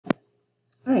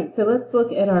All right, so let's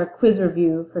look at our quiz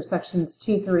review for sections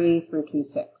 2.3 through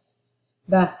 2.6.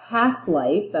 The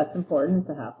half-life, that's important,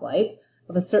 the half-life,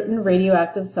 of a certain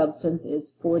radioactive substance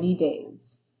is 40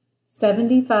 days.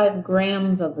 75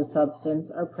 grams of the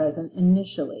substance are present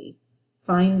initially.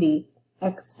 Find the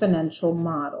exponential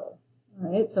model.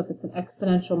 All right, so if it's an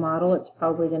exponential model, it's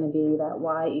probably going to be that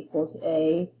y equals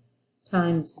a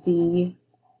times b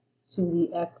to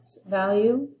the x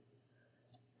value.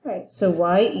 All right, so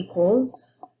y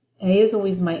equals, A is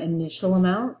always my initial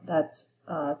amount, that's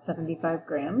 75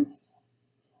 grams.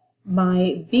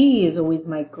 My B is always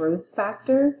my growth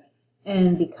factor,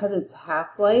 and because it's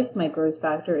half-life, my growth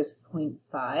factor is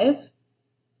 0.5.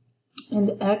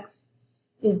 And X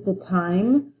is the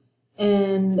time,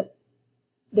 and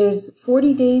there's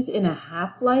 40 days in a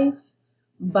half-life,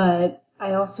 but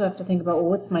I also have to think about,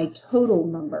 well, what's my total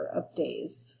number of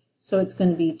days? So it's going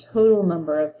to be total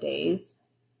number of days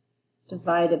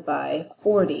divided by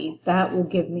 40, that will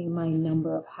give me my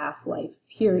number of half-life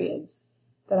periods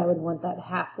that I would want that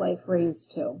half-life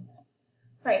raised to. All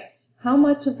right, how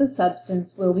much of the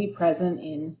substance will be present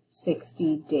in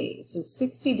 60 days? So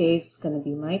 60 days is going to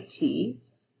be my T.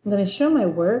 I'm going to show my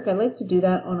work. I like to do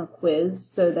that on a quiz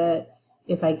so that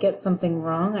if I get something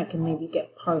wrong, I can maybe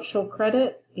get partial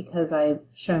credit because I've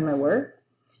shown my work.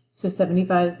 So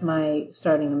 75 is my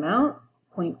starting amount,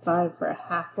 0.5 for a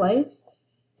half-life.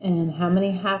 And how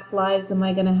many half-lives am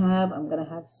I going to have? I'm going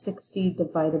to have 60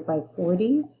 divided by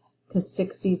 40, because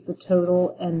 60 is the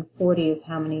total, and 40 is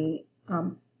how many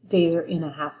days are in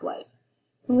a half-life.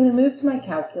 So I'm going to move to my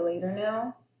calculator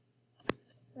now.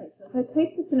 All right, so as I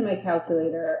type this into my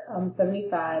calculator,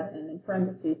 75, and in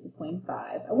parentheses the 0.5,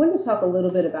 I wanted to talk a little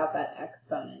bit about that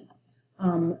exponent.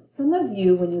 Some of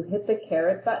you, when you hit the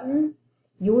caret button,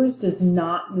 yours does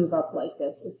not move up like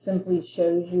this. It simply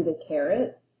shows you the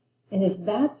caret. And if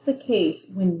that's the case,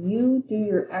 when you do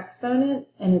your exponent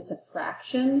and it's a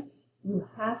fraction, you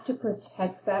have to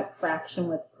protect that fraction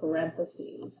with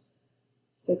parentheses,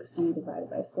 60 divided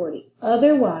by 40.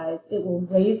 Otherwise, it will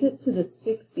raise it to the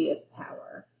 60th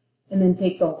power and then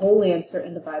take the whole answer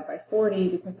and divide by 40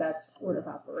 because that's order of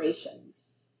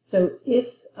operations. So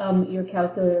if your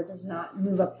calculator does not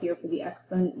move up here for the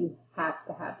exponent, you have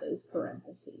to have those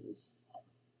parentheses.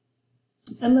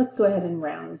 And let's go ahead and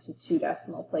round to 2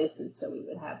 decimal places. So we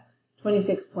would have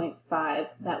 26.5.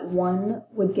 That 1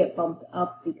 would get bumped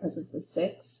up because of the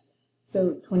 6.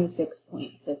 So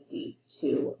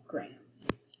 26.52 grams.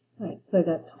 All right, so I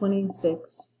got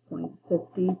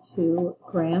 26.52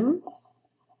 grams.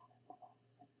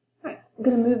 All right, I'm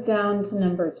going to move down to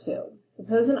number 2.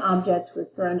 Suppose an object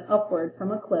was thrown upward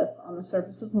from a cliff on the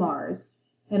surface of Mars,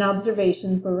 and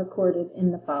observations were recorded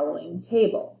in the following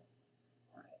table.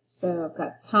 So I've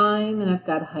got time and I've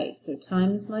got height. So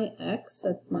time is my x,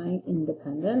 that's my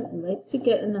independent. I like to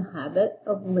get in the habit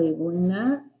of labeling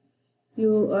that.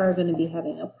 You are going to be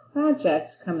having a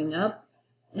project coming up,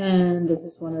 and this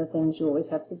is one of the things you always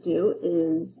have to do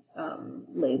is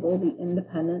label the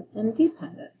independent and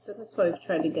dependent. So that's why I've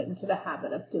tried to get into the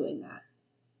habit of doing that.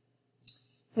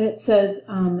 And it says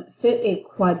fit a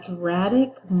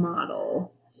quadratic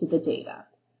model to the data.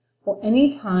 Well,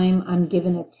 anytime I'm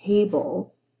given a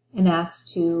table and asked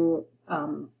to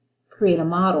create a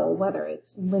model, whether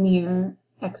it's linear,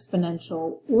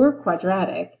 exponential, or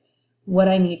quadratic, what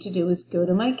I need to do is go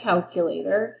to my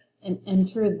calculator and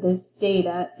enter this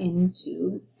data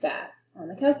into STAT on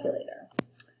the calculator.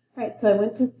 All right, so I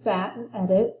went to STAT and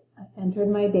Edit. I entered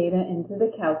my data into the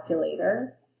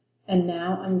calculator, and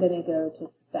now I'm going to go to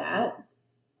STAT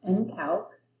and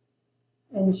Calc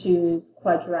and choose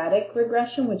quadratic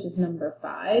regression, which is number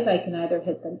 5. I can either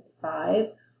hit the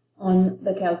 5 on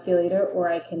the calculator or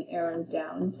I can arrow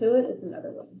down to it is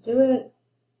another way to do it.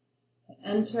 I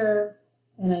enter,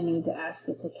 and I need to ask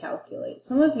it to calculate.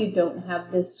 Some of you don't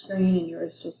have this screen and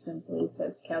yours just simply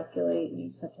says calculate and you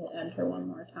just have to enter one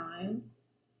more time.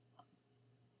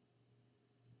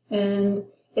 And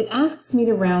it asks me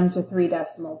to round to 3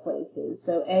 decimal places.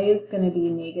 So A is going to be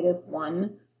negative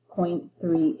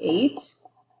 1.38,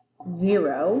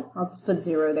 0. I'll just put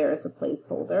 0 there as a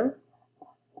placeholder.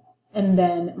 And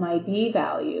then my B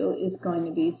value is going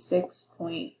to be 6.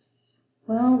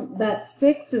 Well, that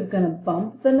 6 is going to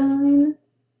bump the 9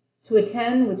 to a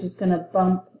 10, which is going to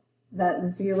bump that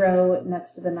 0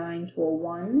 next to the 9 to a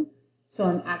 1. So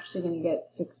I'm actually going to get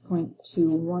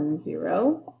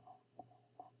 6.210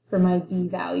 for my B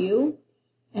value.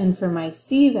 And for my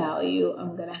C value,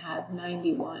 I'm going to have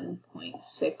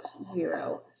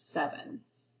 91.607.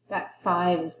 That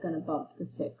 5 is going to bump the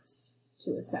 6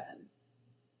 to a 7.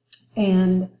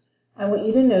 And I want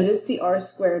you to notice the R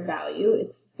squared value.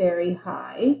 It's very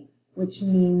high. which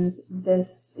means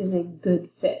this is a good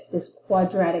fit. This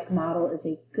quadratic model is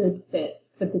a good fit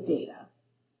for the data.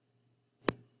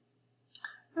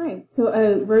 All right, so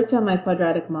I wrote down my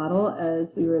quadratic model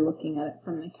as we were looking at it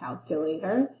from the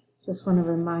calculator. Just want to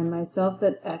remind myself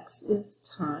that x is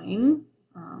time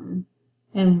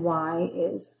and y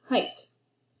is height.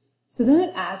 So then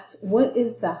it asks, what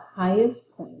is the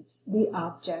highest point the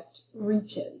object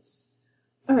reaches?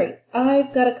 All right,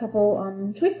 I've got a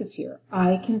couple choices here.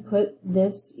 I can put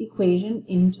this equation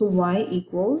into y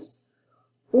equals,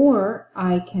 or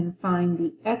I can find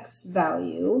the x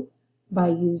value by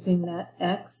using that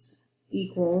x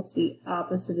equals the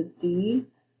opposite of b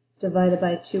divided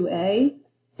by 2a.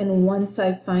 And once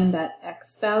I find that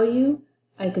x value,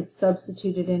 I could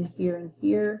substitute it in here and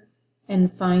here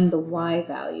and find the y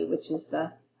value, which is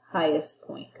the highest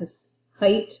point, because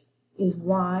height is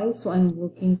y, so I'm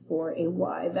looking for a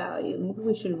y value. Maybe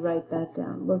we should write that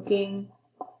down. Looking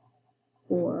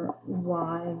for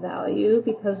y value,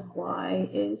 because y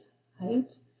is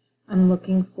height. I'm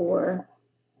looking for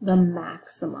the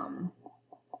maximum.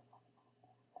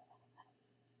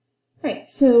 Right,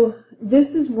 so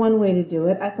this is one way to do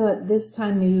it. I thought this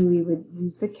time maybe we would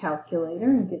use the calculator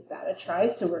and give that a try.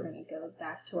 So we're going to go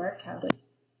back to our calculator.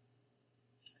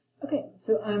 Okay,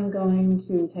 so I'm going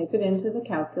to type it into the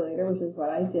calculator, which is what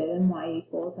I did, and y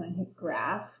equals, and I hit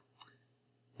graph.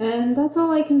 And that's all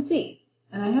I can see.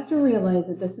 And I have to realize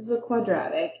that this is a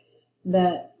quadratic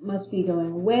that must be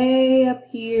going way up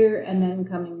here and then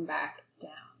coming back down.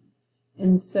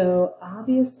 And so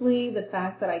obviously the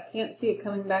fact that I can't see it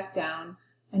coming back down,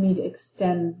 I need to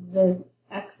extend the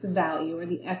x value or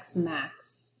the x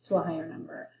max to a higher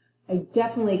number. I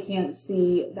definitely can't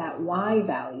see that y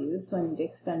value, so I need to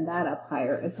extend that up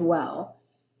higher as well.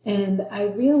 And I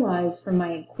realize from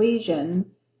my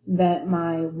equation that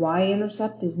my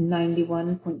y-intercept is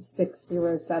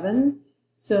 91.607.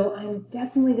 So I'm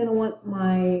definitely going to want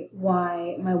my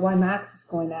y max is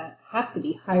going to have to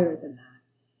be higher than that.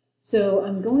 So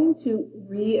I'm going to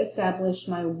re-establish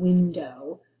my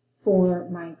window for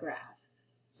my graph.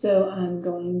 So I'm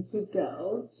going to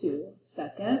go to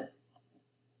second.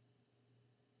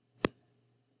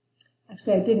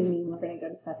 Actually, I didn't mean we're going to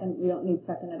go to second. We don't need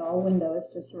second at all. Window is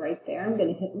just right there. I'm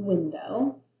going to hit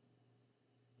window.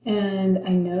 And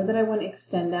I know that I want to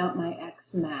extend out my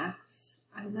x max.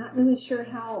 I'm not really sure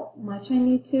how much I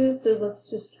need to, so let's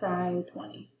just try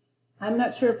 20. I'm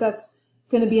not sure if that's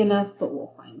going to be enough, but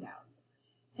we'll find out.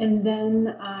 And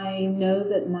then I know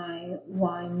that my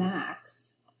y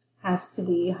max has to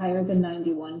be higher than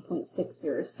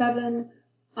 91.607.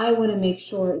 I want to make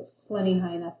sure it's plenty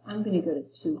high enough. I'm going to go to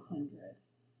 200.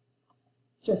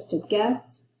 Just a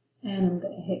guess, and I'm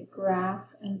going to hit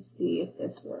graph and see if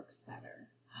this works better.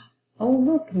 Oh,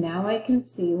 look, now I can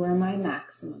see where my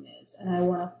maximum is, and I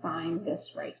want to find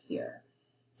this right here.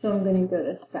 So I'm going to go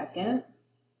to second,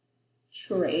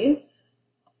 trace,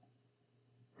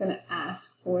 I'm going to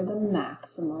ask for the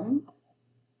maximum,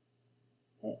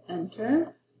 hit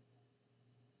enter,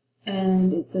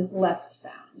 and it says left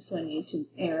bound, so I need to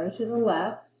arrow to the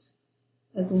left.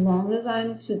 As long as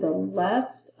I'm to the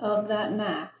left of that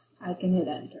max, I can hit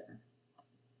enter.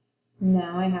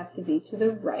 Now I have to be to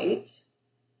the right.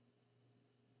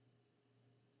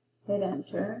 Hit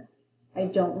enter. I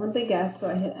don't want the guess, so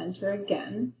I hit enter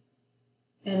again.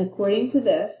 And according to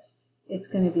this, it's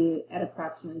going to be at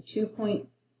approximately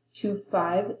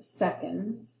 2.25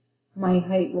 seconds. My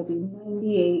height will be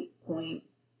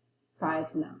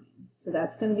 98.59. So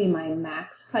that's going to be my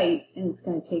max height, and it's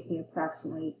going to take me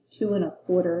approximately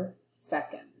 2¼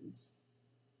 seconds.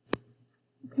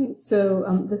 Okay, so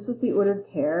this was the ordered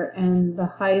pair, and the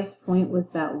highest point was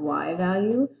that y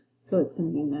value, so it's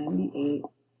going to be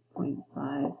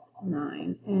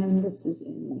 98.59, and this is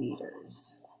in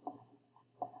meters.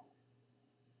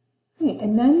 Okay,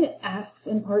 and then it asks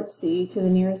in part C, to the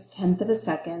nearest tenth of a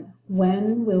second,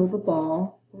 when will the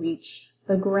ball reach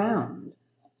the ground?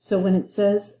 So when it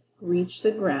says reach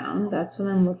the ground, that's when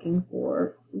I'm looking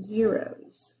for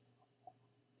zeros.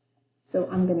 So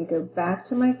I'm going to go back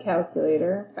to my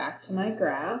calculator, back to my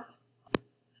graph.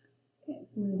 Okay,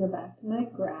 so I'm going to go back to my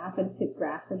graph. I just hit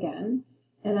graph again,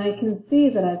 and I can see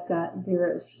that I've got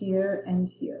zeros here and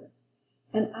here.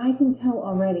 And I can tell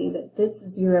already that this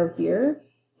 0 here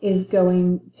is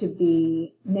going to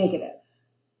be negative.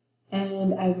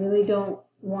 And I really don't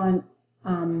want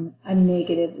a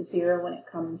 -0 when it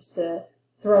comes to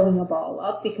throwing a ball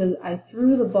up, because I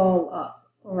threw the ball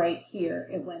up right here.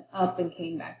 It went up and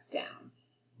came back down.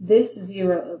 This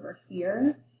 0 over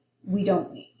here, we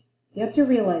don't need. You have to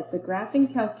realize the graphing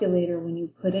calculator, when you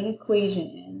put an equation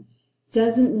in,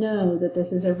 doesn't know that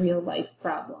this is a real life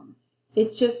problem.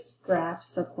 It just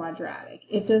graphs the quadratic.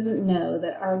 It doesn't know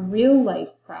that our real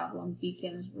life problem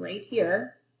begins right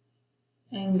here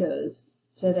and goes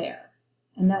to there.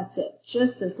 And that's it.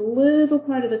 Just this little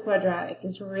part of the quadratic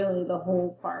is really the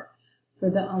whole part for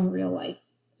the real life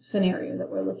scenario that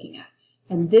we're looking at.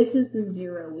 And this is the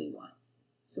 0 we want.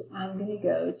 So I'm going to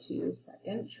go to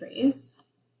second trace.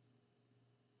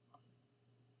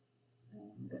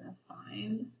 I'm going to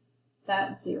find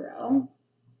that 0.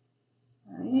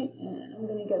 All right, and I'm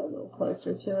going to get a little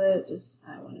closer to it.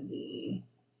 I want to be,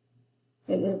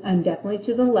 I'm definitely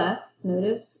to the left.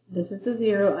 Notice this is the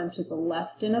 0. I'm to the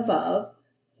left and above.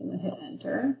 So I'm going to hit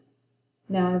enter.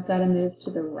 Now I've got to move to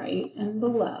the right and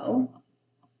below.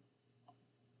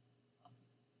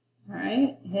 All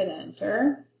right, hit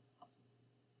enter.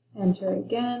 Enter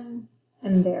again,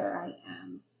 and there I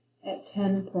am at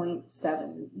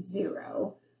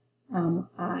 10.70.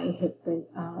 I hit the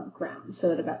ground,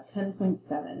 so at about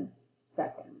 10.7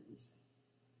 seconds.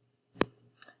 All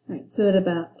right, so at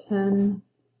about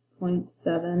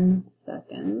 10.7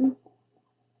 seconds,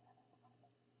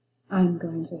 I'm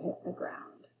going to hit the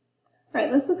ground. All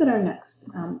right, let's look at our next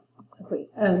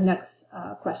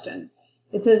question.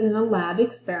 It says, in a lab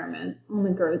experiment on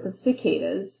the growth of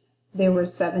cicadas, there were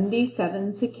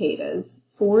 77 cicadas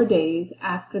 4 days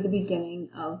after the beginning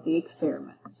of the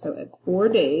experiment. So at 4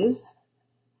 days,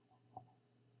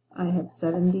 I have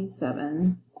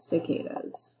 77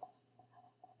 cicadas.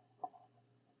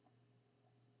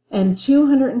 And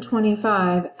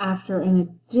 225 after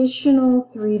an additional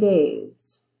 3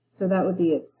 days. So that would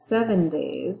be at 7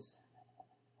 days.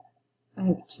 I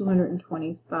have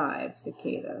 225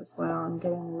 cicadas. Wow, I'm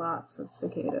getting lots of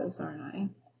cicadas, aren't I?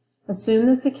 Assume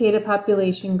the cicada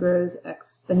population grows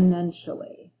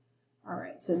exponentially. All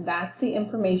right, so that's the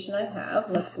information I have.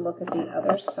 Let's look at the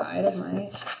other side of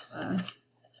my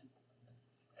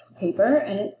paper,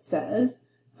 and it says,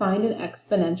 find an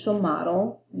exponential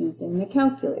model using the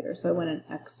calculator. So I want an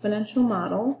exponential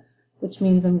model, which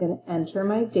means I'm going to enter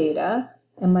my data,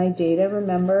 and my data,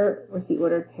 remember, was the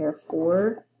ordered pair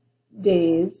 4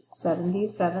 days,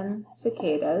 77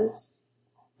 cicadas,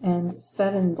 and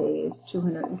 7 days,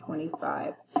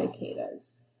 225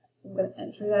 cicadas. So I'm going to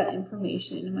enter that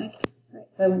information into my calculator. All right,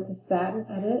 so I went to Stat and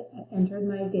Edit. I entered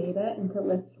my data into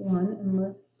List 1 and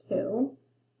List 2.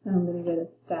 Now I'm going to go to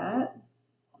Stat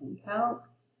and Calc,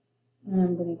 and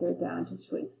I'm going to go down to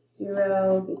Choice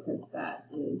 0 because that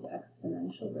is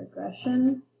exponential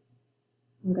regression.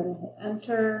 I'm going to hit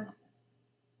Enter,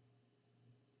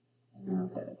 and I'll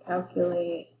go to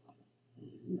Calculate.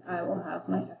 I will have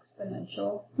my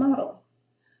exponential model.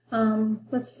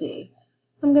 Let's see.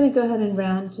 I'm going to go ahead and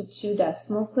round to 2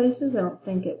 decimal places. I don't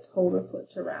think it told us what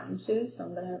to round to, so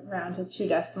I'm going to round to 2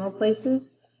 decimal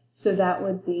places. So that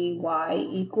would be y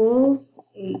equals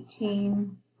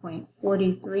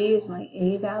 18.43 is my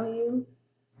A value.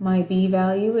 My B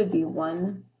value would be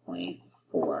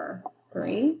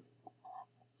 1.43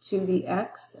 to the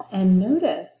x. And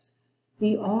notice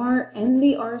the r and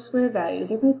the r squared value,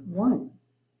 they're both 1.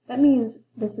 That means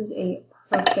this is a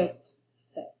perfect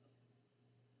fit.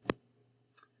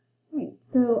 All right,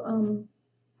 so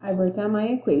I wrote down my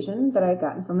equation that I had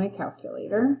gotten from my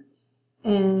calculator,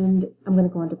 and I'm going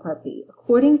to go into part B.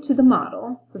 According to the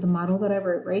model, so the model that I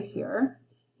wrote right here,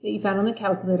 that you found on the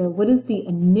calculator, what is the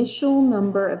initial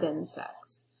number of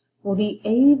insects? Well, the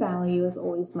A value is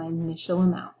always my initial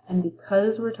amount, and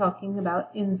because we're talking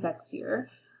about insects here,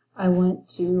 I want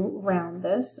to round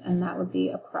this, and that would be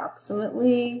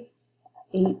approximately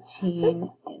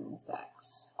 18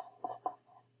 insects.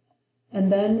 And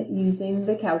then using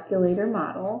the calculator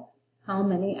model, how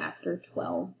many after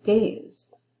 12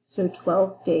 days? So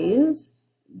 12 days,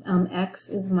 x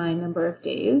is my number of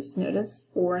days. Notice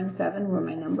 4 and 7 were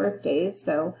my number of days,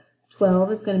 so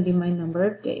 12 is going to be my number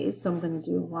of days. So I'm going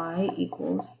to do y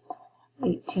equals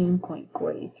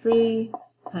 18.43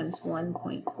 times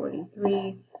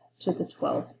 1.43 to the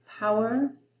 12th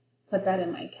power. Put that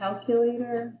in my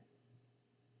calculator.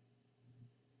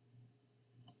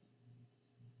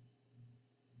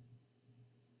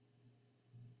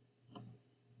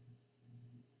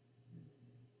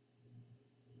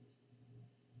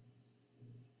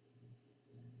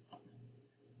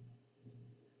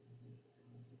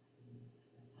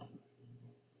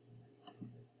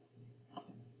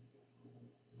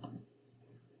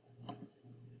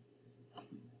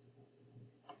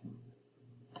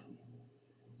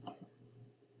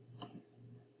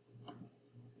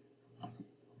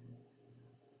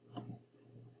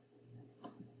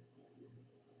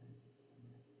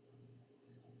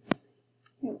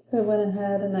 So I went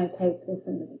ahead and I typed this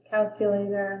into the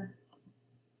calculator,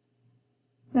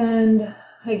 and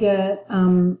I get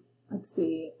let's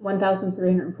see,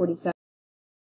 1,347